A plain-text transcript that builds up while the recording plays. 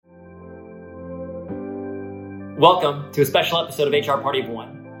Welcome to a special episode of HR Party of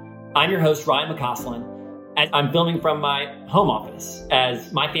One. I'm your host, Ryan McCausland, and I'm filming from my home office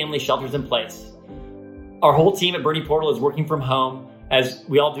as my family shelters in place. Our whole team at Bernie Portal is working from home as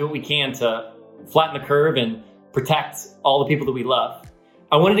we all do what we can to flatten the curve and protect all the people that we love.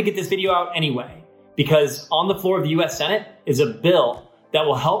 I wanted to get this video out anyway, because on the floor of the US Senate is a bill that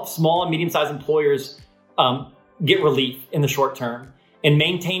will help small and medium-sized employers get relief in the short term and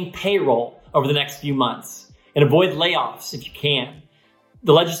maintain payroll over the next few months and avoid layoffs if you can.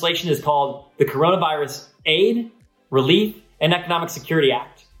 The legislation is called the Coronavirus Aid, Relief, and Economic Security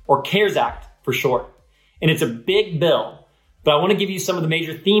Act, or CARES Act for short. And it's a big bill, but I want to give you some of the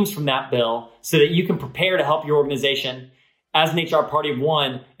major themes from that bill so that you can prepare to help your organization as an HR Party of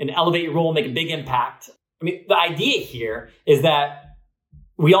One and elevate your role and make a big impact. I mean, the idea here is that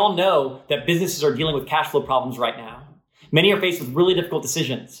we all know that businesses are dealing with cash flow problems right now. Many are faced with really difficult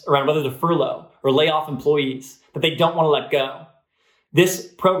decisions around whether to furlough or lay off employees that they don't want to let go.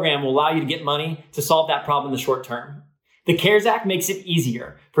 This program will allow you to get money to solve that problem in the short term. The CARES Act makes it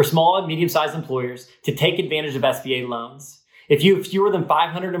easier for small and medium-sized employers to take advantage of SBA loans. If you have fewer than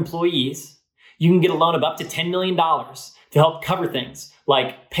 500 employees, you can get a loan of up to $10 million to help cover things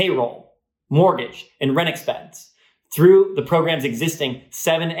like payroll, mortgage, and rent expense through the program's existing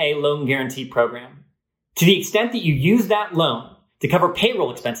 7A loan guarantee program. To the extent that you use that loan to cover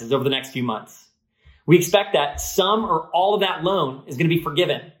payroll expenses over the next few months, we expect that some or all of that loan is going to be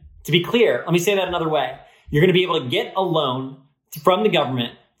forgiven. To be clear, let me say that another way. You're going to be able to get a loan from the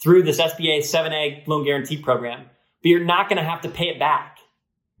government through this SBA 7A loan guarantee program, but you're not going to have to pay it back.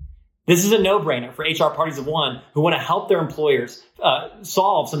 This is a no-brainer for HR Parties of One who want to help their employers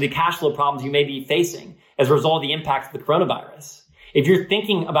solve some of the cash flow problems you may be facing as a result of the impacts of the coronavirus. If you're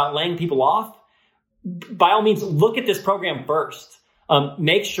thinking about laying people off, by all means, look at this program first.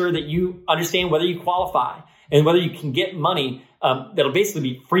 Make sure that you understand whether you qualify and whether you can get money that'll basically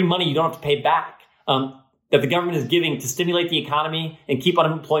be free money you don't have to pay back, that the government is giving to stimulate the economy and keep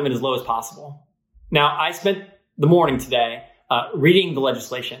unemployment as low as possible. Now, I spent the morning today reading the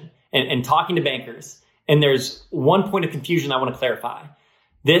legislation and talking to bankers, and there's one point of confusion I want to clarify.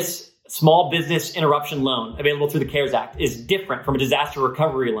 This small business interruption loan available through the CARES Act is different from a disaster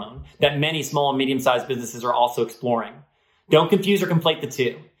recovery loan that many small and medium-sized businesses are also exploring. Don't confuse or conflate the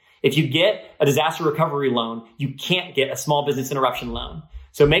two. If you get a disaster recovery loan, you can't get a small business interruption loan.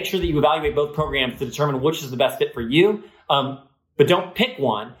 So make sure that you evaluate both programs to determine which is the best fit for you. But don't pick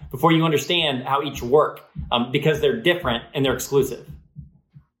one before you understand how each work, because they're different and they're exclusive.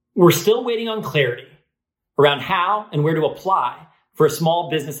 We're still waiting on clarity around how and where to apply for a small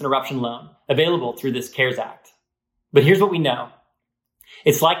business interruption loan available through this CARES Act. But here's what we know.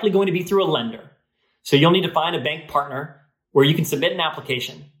 It's likely going to be through a lender. So you'll need to find a bank partner where you can submit an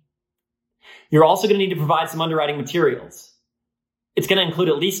application. You're also going to need to provide some underwriting materials. It's going to include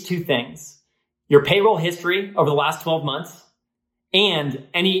at least two things: your payroll history over the last 12 months and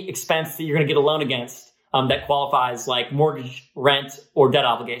any expense that you're going to get a loan against that qualifies, like mortgage, rent, or debt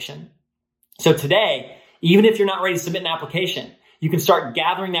obligation. So today, even if you're not ready to submit an application, you can start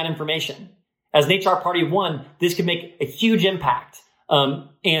gathering that information. As an HR Party of One, this could make a huge impact. And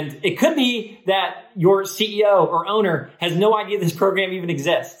it could be that your CEO or owner has no idea this program even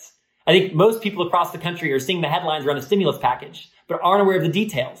exists. I think most people across the country are seeing the headlines around a stimulus package, but aren't aware of the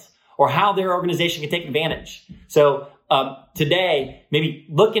details or how their organization can take advantage. So today, maybe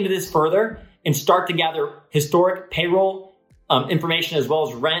look into this further and start to gather historic payroll information as well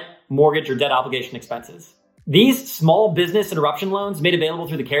as rent, mortgage, or debt obligation expenses. These small business interruption loans made available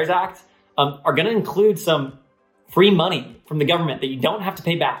through the CARES Act are going to include some free money from the government that you don't have to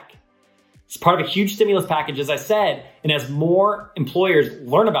pay back. It's part of a huge stimulus package, as I said, and as more employers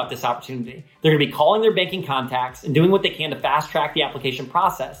learn about this opportunity, they're going to be calling their banking contacts and doing what they can to fast track the application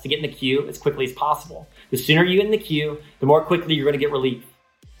process to get in the queue as quickly as possible. The sooner you get in the queue, the more quickly you're going to get relief.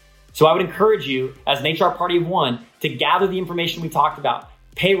 So I would encourage you as an HR Party of One to gather the information we talked about,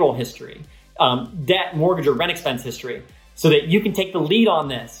 payroll history, debt, mortgage, or rent expense history, so that you can take the lead on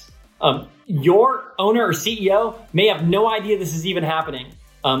this. Your owner or CEO may have no idea this is even happening.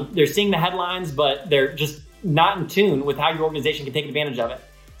 They're seeing the headlines, but they're just not in tune with how your organization can take advantage of it.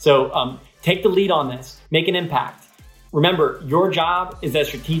 So take the lead on this, make an impact. Remember, your job is as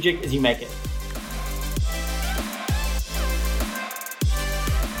strategic as you make it.